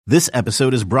This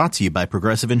episode is brought to you by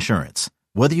Progressive Insurance.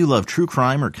 Whether you love true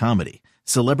crime or comedy,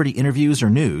 celebrity interviews or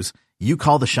news, you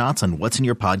call the shots on what's in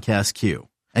your podcast queue.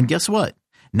 And guess what?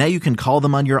 Now you can call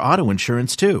them on your auto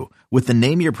insurance too with the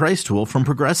Name Your Price tool from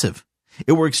Progressive.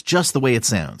 It works just the way it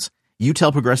sounds. You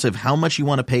tell Progressive how much you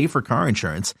want to pay for car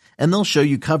insurance, and they'll show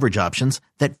you coverage options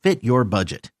that fit your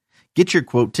budget. Get your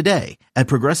quote today at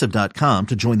Progressive.com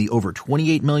to join the over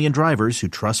 28 million drivers who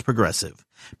trust Progressive.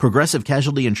 Progressive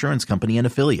Casualty Insurance Company and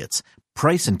Affiliates.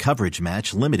 Price and coverage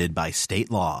match limited by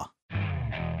state law.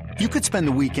 You could spend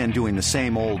the weekend doing the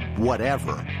same old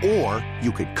whatever, or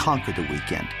you could conquer the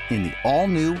weekend in the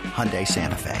all-new Hyundai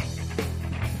Santa Fe.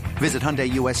 Visit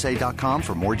HyundaiUSA.com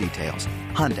for more details.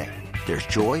 Hyundai, there's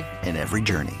joy in every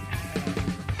journey.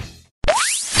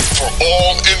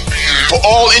 For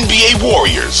all NBA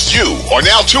warriors, you are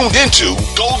now tuned into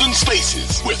Golden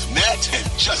Spaces with Matt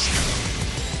and Justin.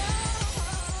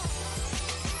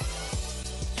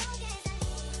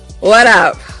 What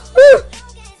up? Woo!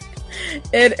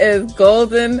 It is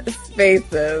Golden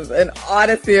Spaces, an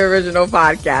Odyssey original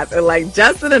podcast. And like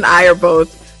Justin and I are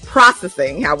both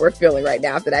processing how we're feeling right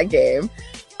now after that game.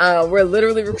 We're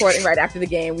literally recording right after the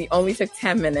game. We only took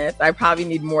 10 minutes. I probably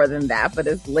need more than that, but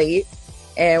it's late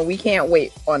and we can't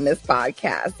wait on this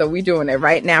podcast. So we're doing it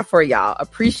right now for y'all.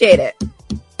 Appreciate it.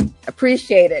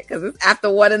 Appreciate it because it's after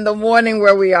 1 a.m.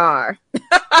 where we are.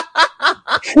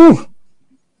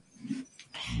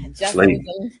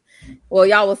 Justin well,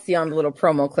 y'all will see on the little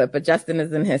promo clip, but Justin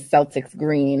is in his Celtics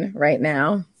green right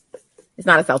now. It's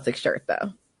not a Celtics shirt, though.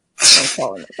 I'm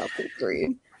calling it Celtics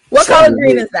green. What color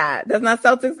green is that? That's not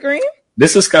Celtics green?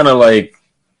 This is kind of like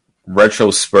retro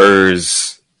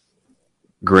Spurs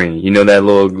green. You know that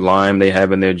little lime they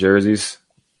have in their jerseys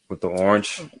with the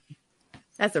orange?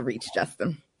 That's a reach,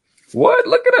 Justin. What?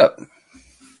 Look it up.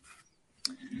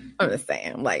 I'm just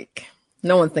saying, like...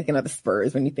 No one's thinking of the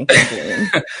Spurs when you think of green.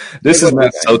 This is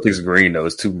not Celtics green, though.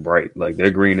 It's too bright. Like,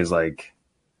 their green is like,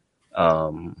 you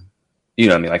know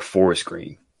what I mean? Like forest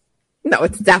green. No,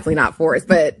 it's definitely not forest,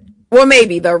 but, well,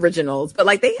 maybe the originals. But,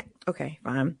 like, okay,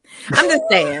 fine. I'm just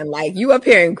saying, like, you up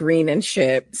here in green and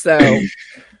shit. So,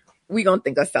 we gonna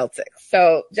think of Celtics.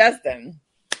 So, Justin.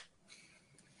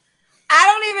 I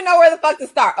don't even know where the fuck to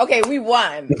start. Okay, we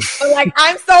won. But like,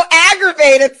 I'm so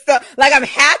aggravated. So like, I'm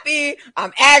happy.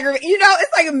 I'm aggravated. You know,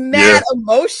 it's like mad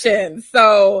emotion.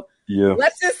 So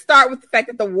let's just start with the fact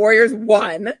that the Warriors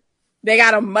won. They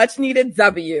got a much needed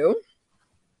W.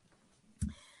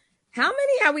 How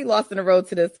many have we lost in a row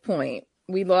to this point?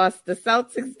 We lost the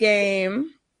Celtics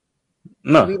game.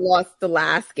 No. We lost the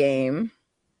last game.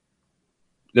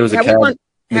 There was a Cavs.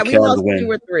 Have we lost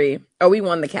 2 or 3? Oh, we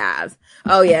won the Cavs.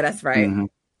 Oh, yeah, that's right. Mm-hmm.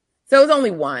 So it was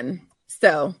only 1.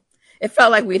 So it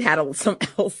felt like we'd had something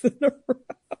else in a row.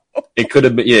 It could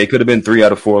have been, it could have been 3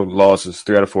 out of 4 losses,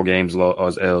 3 out of 4 games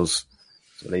as L's.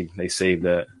 So they saved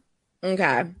that.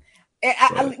 Okay.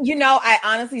 I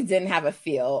honestly didn't have a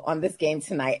feel on this game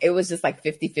tonight. It was just like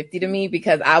 50-50 to me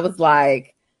because I was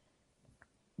like,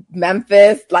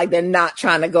 Memphis, like they're not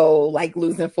trying to go like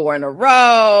losing 4 in a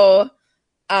row.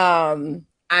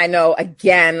 I know,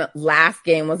 again, last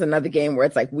game was another game where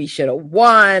it's like, we should have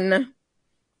won.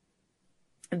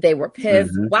 They were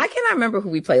pissed. Mm-hmm. Why can't I remember who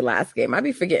we played last game? I'd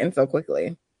be forgetting so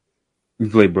quickly. We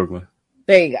played Brooklyn.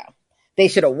 There you go. They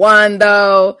should have won,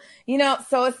 though. You know,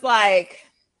 so it's like,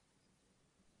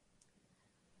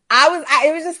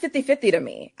 it was just 50-50 to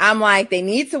me. I'm like, they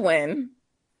need to win,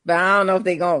 but I don't know if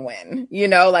they're going to win. You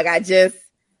know, like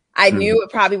I knew it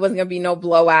probably wasn't going to be no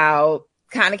blowout.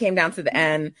 Kind of came down to the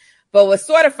end. But what's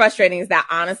sort of frustrating is that,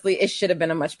 honestly, it should have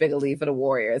been a much bigger lead for the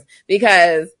Warriors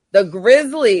because the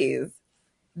Grizzlies,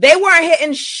 they weren't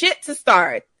hitting shit to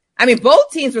start. I mean,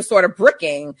 both teams were sort of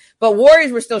bricking, but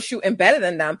Warriors were still shooting better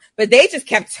than them, but they just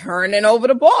kept turning over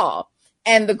the ball.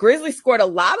 And the Grizzlies scored a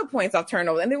lot of points off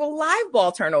turnovers, and they were live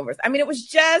ball turnovers. I mean, it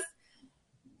was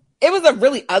a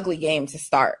really ugly game to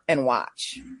start and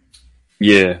watch.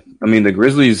 Yeah. I mean, the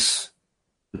Grizzlies,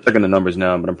 I'm checking the numbers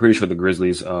now, but I'm pretty sure the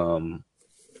Grizzlies,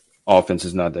 offense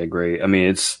is not that great. I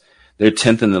mean, they're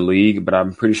 10th in the league, but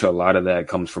I'm pretty sure a lot of that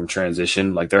comes from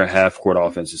transition. Like their half court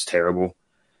offense is terrible.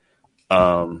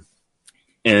 And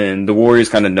the Warriors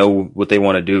kind of know what they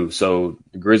want to do. So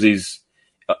the Grizzlies,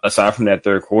 aside from that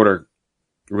third quarter,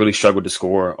 really struggled to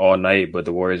score all night, but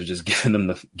the Warriors were just giving them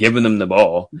the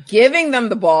ball. Giving them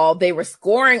the ball. They were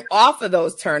scoring off of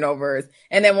those turnovers.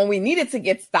 And then when we needed to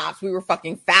get stops, we were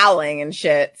fucking fouling and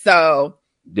shit. So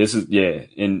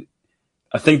and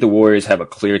I think the Warriors have a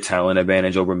clear talent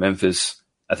advantage over Memphis.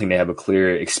 I think they have a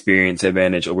clear experience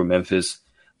advantage over Memphis,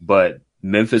 but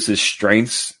Memphis's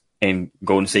strengths and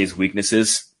Golden State's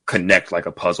weaknesses connect like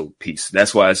a puzzle piece.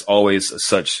 That's why it's always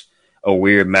such a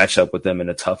weird matchup with them and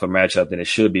a tougher matchup than it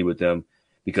should be with them,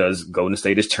 because Golden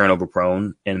State is turnover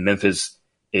prone and Memphis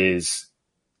is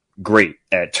great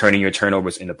at turning your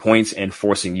turnovers into points and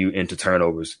forcing you into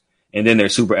turnovers. And then they're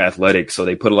super athletic, so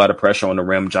they put a lot of pressure on the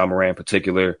rim, Ja Morant in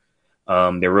particular.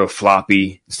 They're real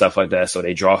floppy, stuff like that. So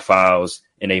they draw fouls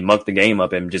and they muck the game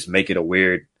up and just make it a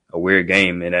weird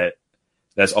game. And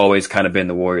that's always kind of been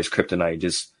the Warriors' kryptonite,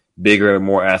 just bigger,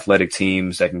 more athletic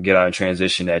teams that can get out in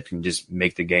transition, that can just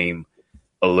make the game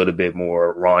a little bit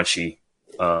more raunchy.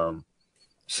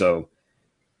 So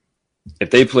if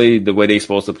they play the way they're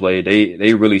supposed to play,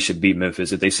 they really should beat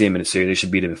Memphis. If they see them in a series, they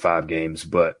should beat them in 5 games.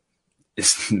 But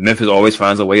Memphis always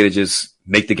finds a way to just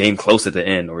make the game close at the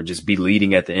end, or just be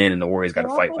leading at the end, and the Warriors got to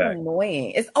fight back.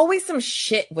 Annoying. It's always some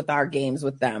shit with our games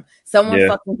with them. Someone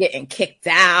fucking getting kicked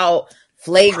out,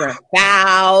 flagrant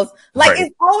fouls. Like, right.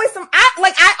 It's always some.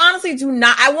 I honestly do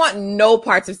not. I want no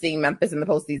parts of seeing Memphis in the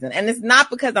postseason, and it's not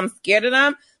because I'm scared of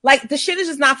them. Like, the shit is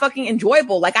just not fucking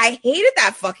enjoyable. Like, I hated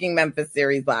that fucking Memphis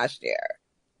series last year.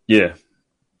 Yeah.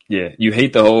 You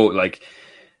hate the whole, like,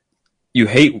 you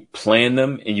hate playing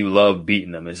them and you love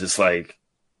beating them. It's just like,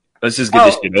 let's just get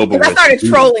this shit over with. I started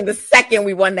trolling the second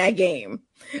we won that game.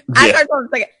 I started trolling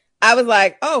the second. I was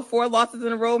like, 4 losses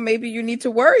in a row. Maybe you need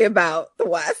to worry about the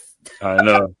West. I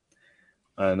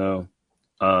know.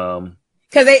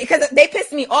 Because they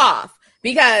pissed me off,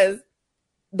 because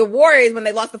the Warriors, when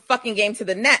they lost the fucking game to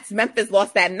the Nets, Memphis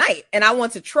lost that night, and I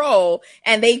want to troll,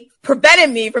 and they prevented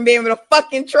me from being able to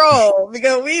fucking troll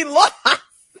because we lost.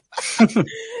 So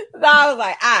I was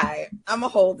like, I'm gonna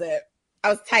hold it. I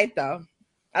was tight though.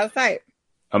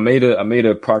 I made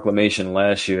a proclamation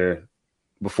last year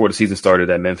before the season started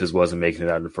that Memphis wasn't making it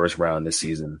out of the first round this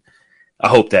season. I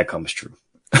hope that comes true.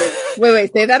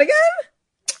 Wait, say that again?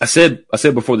 I said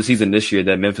before the season this year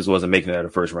that Memphis wasn't making it out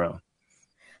of the first round.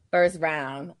 I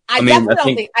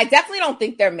definitely don't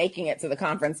think they're making it to the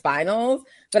conference finals,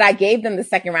 but I gave them the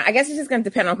second round. I guess it's just going to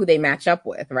depend on who they match up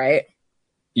with, right?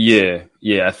 Yeah.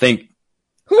 I think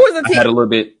who was the team? I had a little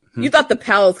bit. You thought the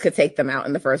Pels could take them out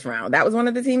in the first round. That was one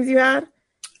of the teams you had?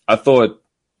 I thought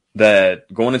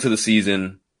that going into the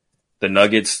season, the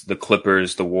Nuggets, the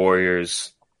Clippers, the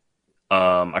Warriors,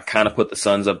 I kind of put the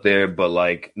Suns up there, but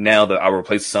like now that I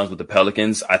replace the Suns with the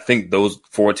Pelicans, I think those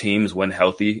 4 teams, when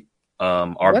healthy,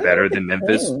 are better than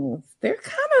Memphis. Kings? They're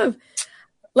kind of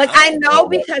like, I know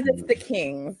because it's the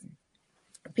Kings,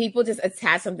 people just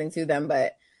attach something to them,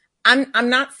 but I'm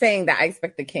not saying that I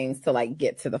expect the Kings to like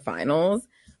get to the finals,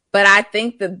 but I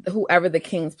think that whoever the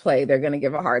Kings play, they're going to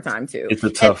give a hard time to. It's a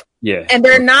tough, And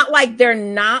they're not like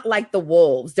the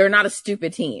Wolves. They're not a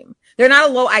stupid team. They're not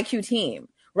a low IQ team,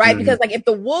 right? Mm-hmm. Because like if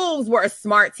the Wolves were a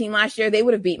smart team last year, they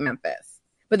would have beat Memphis,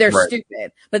 but they're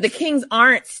stupid. But the Kings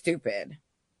aren't stupid.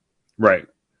 Right.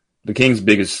 The Kings'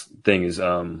 biggest thing is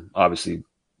obviously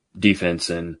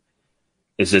defense, and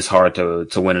it's just hard to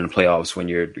win in the playoffs when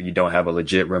you don't have a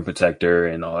legit rim protector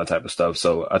and all that type of stuff.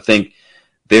 So I think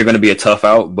they're going to be a tough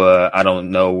out, but I don't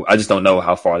know. I just don't know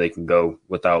how far they can go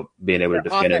without being able to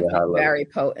defend at a high level. Very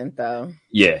potent though.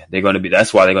 Yeah, they're going to be.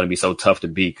 That's why they're going to be so tough to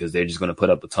beat, because they're just going to put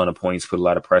up a ton of points, put a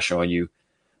lot of pressure on you.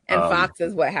 And Fox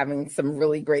is having some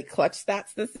really great clutch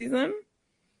stats this season.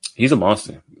 He's a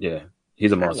monster. Yeah.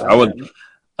 He's a monster.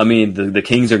 The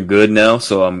Kings are good now,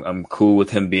 so I'm cool with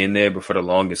him being there. But for the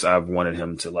longest, I've wanted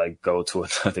him to like go to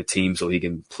another team so he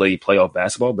can play playoff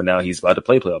basketball. But now he's about to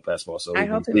play playoff basketball. So I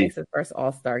hope he makes his first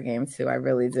All-Star game too. I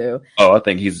really do. Oh, I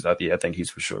think he's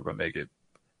for sure gonna make it.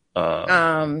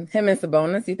 Him and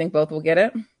Sabonis, you think both will get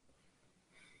it?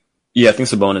 Yeah, I think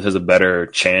Sabonis has a better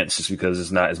chance just because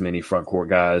there's not as many front court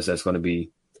guys. That's going to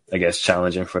be, I guess,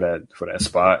 challenging for that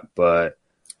spot,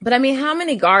 But I mean, how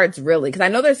many guards really? Because I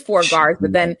know there's 4 guards,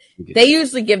 but then they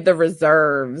usually give the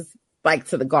reserves like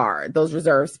to the guard, those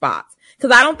reserve spots. Because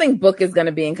I don't think Book is going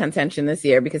to be in contention this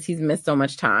year because he's missed so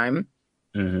much time.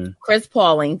 Mm-hmm. Chris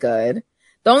Paul ain't good.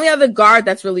 The only other guard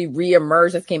that's really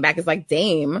reemerged that's came back is like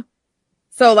Dame.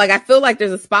 So like I feel like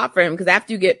there's a spot for him because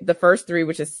after you get the first 3,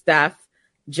 which is Steph,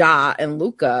 Ja, and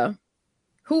Luka,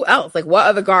 who else? Like what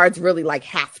other guards really like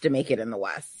have to make it in the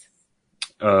West?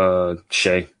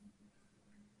 Shea.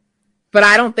 But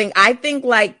I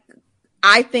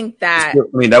think that. I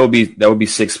mean, that would be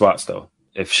 6 spots though.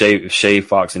 If Shea,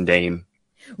 Fox, and Dame.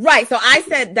 Right. So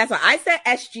that's why I said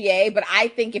SGA. But I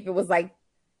think if it was like,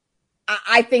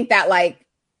 I think that like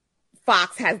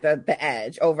Fox has the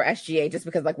edge over SGA just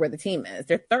because like where the team is.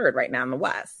 They're 3rd right now in the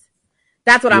West.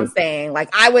 That's what I'm saying. Like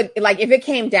I would like if it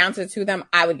came down to the 2 of them,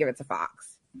 I would give it to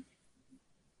Fox.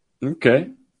 Okay.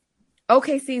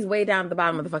 OKC's way down at the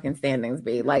bottom of the fucking standings,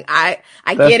 B. Like, I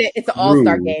get it. It's an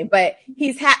all-star game, but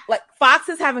Fox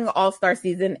is having an all-star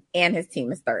season and his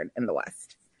team is third in the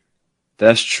West.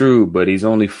 That's true, but he's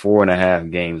only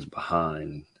 4.5 games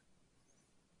behind.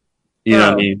 You know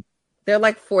what I mean? They're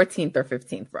like 14th or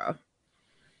 15th, bro.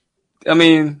 I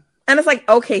mean, and it's like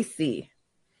OKC.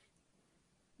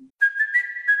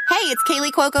 Hey, it's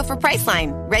Kaylee Cuoco for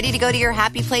Priceline. Ready to go to your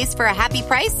happy place for a happy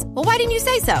price? Well, why didn't you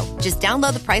say so? Just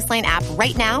download the Priceline app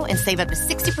right now and save up to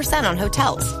 60% on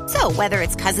hotels. So whether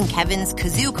it's Cousin Kevin's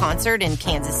Kazoo Concert in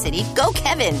Kansas City, go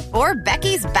Kevin, or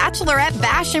Becky's Bachelorette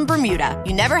Bash in Bermuda,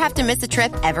 you never have to miss a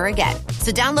trip ever again.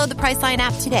 So download the Priceline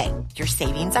app today. Your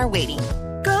savings are waiting.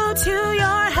 Go to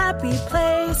your happy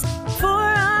place for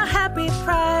a happy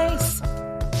price.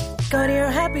 Go to your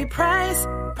happy price,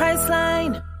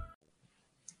 Priceline.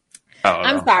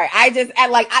 I'm sorry.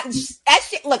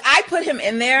 Look, I put him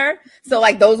in there. So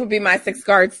like those would be my 6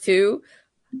 guards too.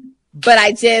 But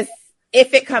if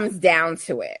it comes down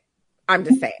to it, I'm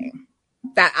just saying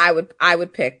that I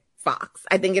would pick Fox.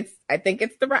 I think it's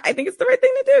the right thing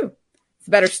to do. It's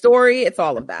a better story. It's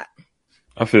all of that.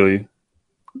 I feel you.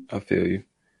 SGA,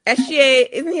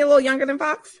 isn't he a little younger than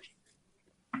Fox?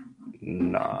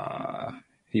 Nah,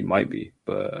 he might be,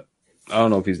 but I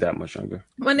don't know if he's that much younger.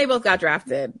 When they both got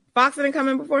drafted, Fox didn't come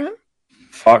in before him?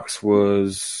 Fox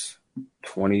was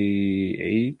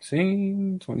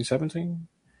 2018, 2017.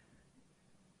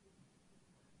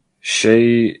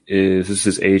 This is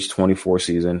his age 24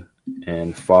 season,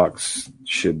 and Fox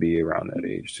should be around that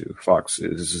age too.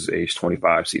 This is age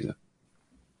 25 season.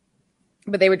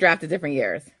 But they were drafted different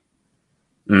years.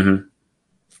 Mm-hmm.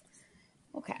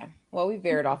 Okay. Well, we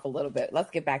veered off a little bit.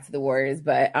 Let's get back to the Warriors,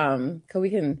 but I want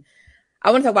to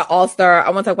talk about All-Star.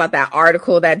 I want to talk about that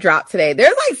article that dropped today.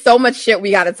 There's like so much shit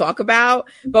we got to talk about,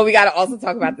 but we got to also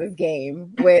talk about this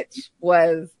game, which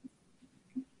was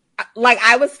like,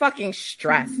 I was fucking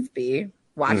stressed, B,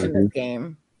 watching this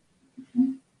game.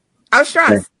 I was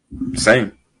stressed.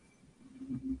 Same.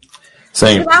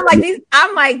 I'm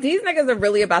like, these niggas are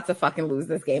really about to fucking lose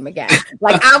this game again.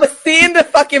 Like, I was seeing the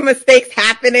fucking mistakes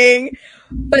happening,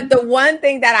 but the one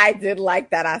thing that I did like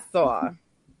that I saw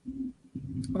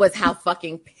was how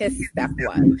fucking pissed Steph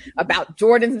was about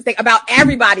Jordan's mistake, about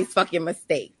everybody's fucking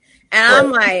mistake. And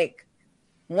I'm like,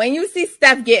 when you see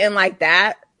Steph getting like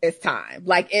that, it's time.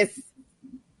 Like, it's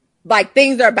like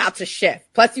things are about to shift.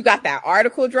 Plus, you got that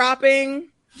article dropping.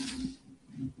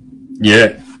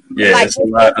 Yeah. Like, it's a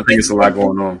lot. I think it's a lot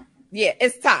going on. Yeah,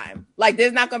 it's time. Like,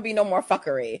 there's not going to be no more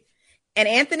fuckery. And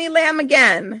Anthony Lamb,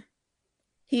 again,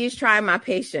 he's trying my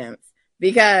patience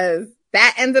because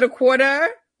that end of the quarter,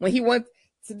 when he went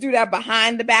to do that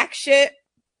behind the back shit.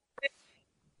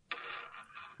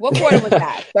 What quarter was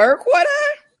that? Third quarter?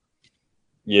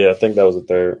 Yeah, I think that was the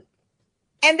third.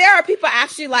 And there are people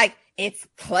actually like, it's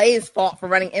Clay's fault for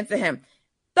running into him.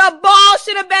 The ball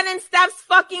should have been in Steph's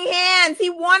fucking hands. He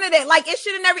wanted it. Like, it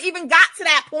should have never even got to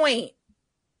that point.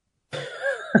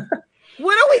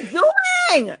 What are we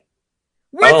doing?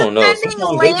 We're defending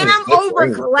Lamb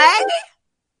over Clay?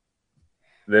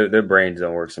 Their brains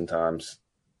don't work sometimes.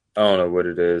 I don't know what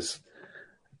it is.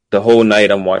 The whole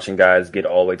night I'm watching guys get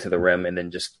all the way to the rim and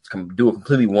then just do a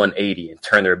completely 180 and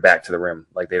turn their back to the rim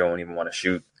like they don't even want to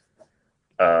shoot.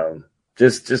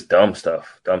 Just dumb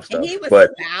stuff. And he was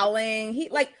fouling.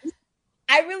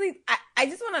 I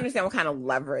just want to understand what kind of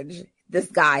leverage this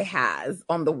guy has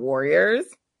on the Warriors.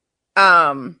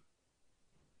 That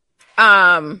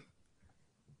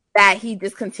he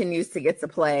just continues to get to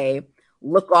play,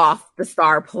 look off the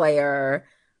star player,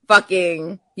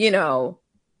 fucking,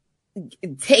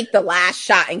 take the last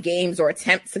shot in games or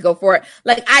attempt to go for it.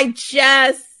 Like, I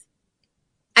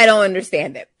don't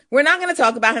understand it. We're not going to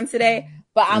talk about him today,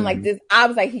 but I'm like this. I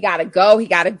was like, he got to go. He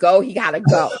got to go. He got to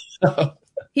go.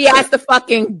 He has to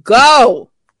fucking go.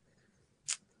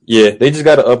 Yeah, they just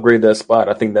got to upgrade that spot.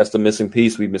 I think that's the missing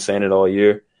piece. We've been saying it all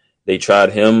year. They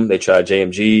tried him. They tried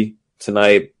JMG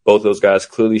tonight. Both of those guys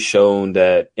clearly shown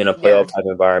that in a playoff type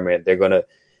environment, they're gonna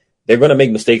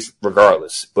make mistakes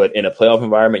regardless. But in a playoff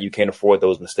environment, you can't afford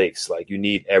those mistakes. Like, you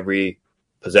need every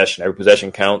possession. Every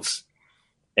possession counts.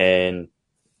 And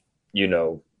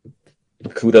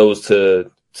kudos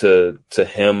to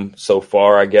him so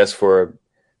far, I guess, for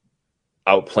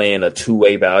outplaying a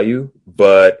two-way value.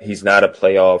 But he's not a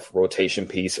playoff rotation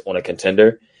piece on a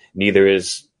contender. Neither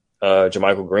is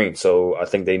Jermichael Green. So I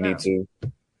think they need to,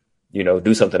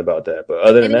 do something about that. But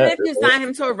other than that, if you sign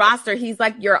him to a roster, he's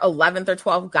like your 11th or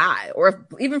 12th guy, or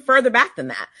even further back than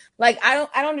that. Like, I don't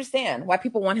understand why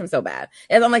people want him so bad.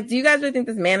 And I'm like, do you guys really think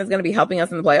this man is going to be helping us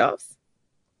in the playoffs?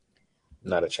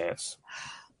 Not a chance.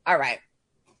 All right.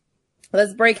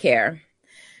 let's break here.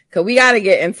 Because we got to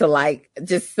get into like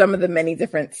just some of the many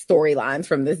different storylines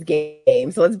from this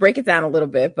game. So let's break it down a little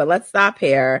bit, but let's stop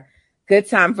here. Good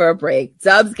time for a break.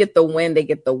 Dubs get the win. They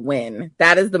get the win.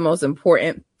 That is the most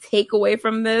important takeaway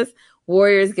from this.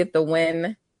 Warriors get the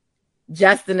win.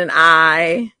 Justin and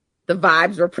I, the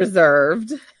vibes were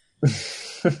preserved.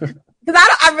 Because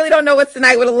I really don't know what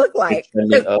tonight would have looked like.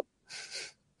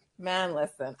 Man,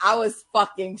 listen, I was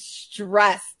fucking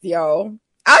stressed, yo.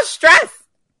 I was stressed.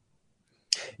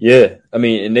 Yeah, I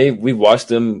mean, and we watched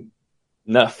them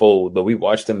not fold, but we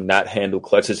watched them not handle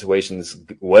clutch situations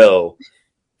well,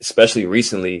 especially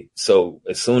recently. So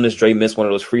as soon as Dre missed one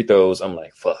of those free throws, I'm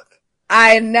like, fuck.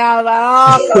 I know.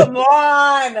 Oh, come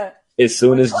on. As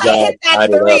soon as Ja tied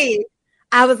it up,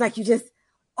 I was like,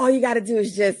 all you got to do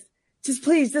is just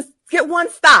please, just get one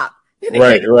stop.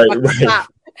 Right. Stop.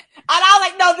 And I was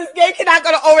like, no, this game cannot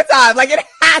go to overtime. Like, it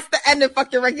has to end in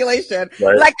fucking regulation.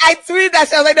 Right. Like, I tweeted that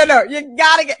shit. I was like, no, you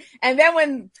gotta get. And then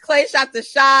when Clay shot the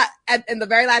shot in the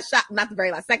very last shot, not the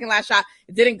very last, second last shot,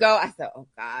 it didn't go. I said, oh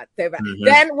God. Mm-hmm.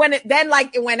 Then when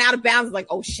it went out of bounds, like,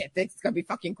 oh shit, this is gonna be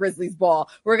fucking Grizzlies ball.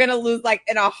 We're gonna lose like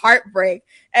in a heartbreak.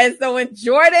 And so when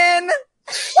Jordan,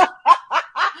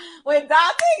 when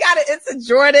Dante got it into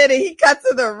Jordan and he cut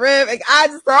to the rim, and I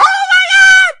just thought, oh my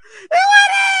God, they won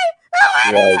it!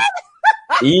 Like,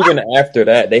 even after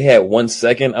that, they had 1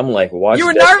 second. I'm like, watch. You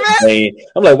were nervous? Bain.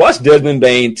 I'm like, watch Desmond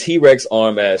Bain, T-Rex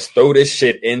arm ass, throw this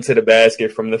shit into the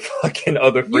basket from the fucking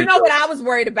other free. You know what I was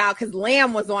worried about because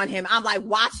Lamb was on him. I'm like,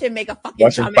 watch him make a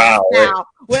fucking foul. Now.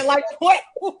 Went like, what?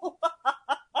 Oh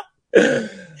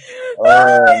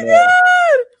my God.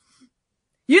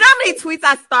 You know how many tweets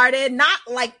I started? Not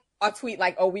like a tweet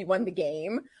like, oh, we won the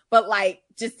game. But like,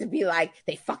 just to be like,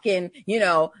 they fucking,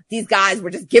 these guys were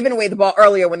just giving away the ball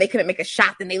earlier when they couldn't make a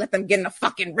shot, then they let them get in a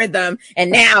fucking rhythm.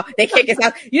 And now they can't get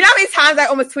out. You know how many times I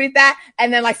almost tweet that?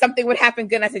 And then like something would happen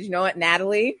good. And I said, you know what,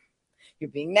 Natalie, you're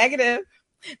being negative.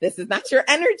 This is not your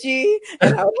energy.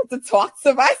 And I would have to talk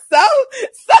to myself.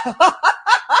 So,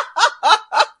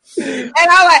 and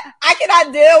I'm like, I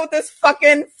cannot deal with this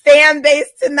fucking fan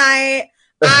base tonight.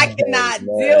 I cannot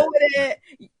deal with it.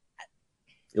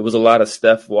 It was a lot of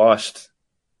Steph washed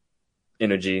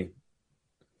energy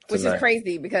tonight. Which is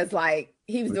crazy because, like,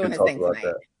 he was doing his thing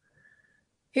tonight.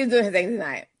 He was doing his thing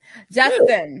tonight.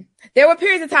 Justin, there were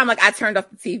periods of time, like, I turned off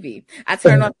the TV.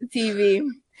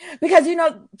 Because,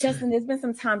 Justin, there's been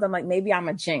some times I'm like, maybe I'm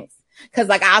a jinx. Because,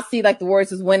 like, I'll see, like, the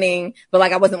Warriors was winning, but,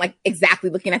 like, I wasn't, like, exactly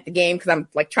looking at the game because I'm,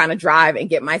 like, trying to drive and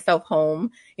get myself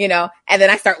home, And then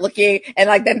I start looking and,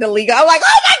 like, then the league, I'm like,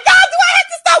 oh, my God, do I have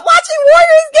to stop watching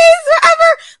Warriors games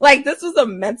forever? Like, this was a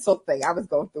mental thing I was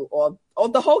going through all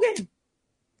the whole game.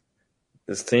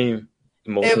 This team.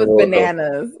 It was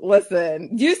bananas. Listen,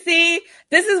 you see,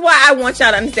 this is why I want y'all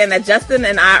to understand that Justin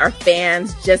and I are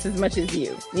fans just as much as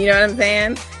you. You know what I'm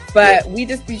saying? But we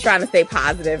just be trying to stay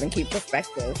positive and keep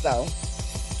perspective. So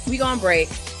we gonna break.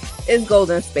 It's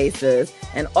Golden Spaces,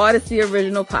 an Odyssey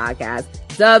original podcast.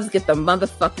 Dubs get the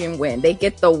motherfucking win. They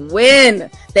get the win.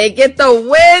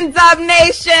 Dub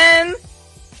Nation.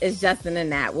 It's Justin and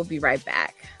Nat. We'll be right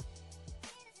back.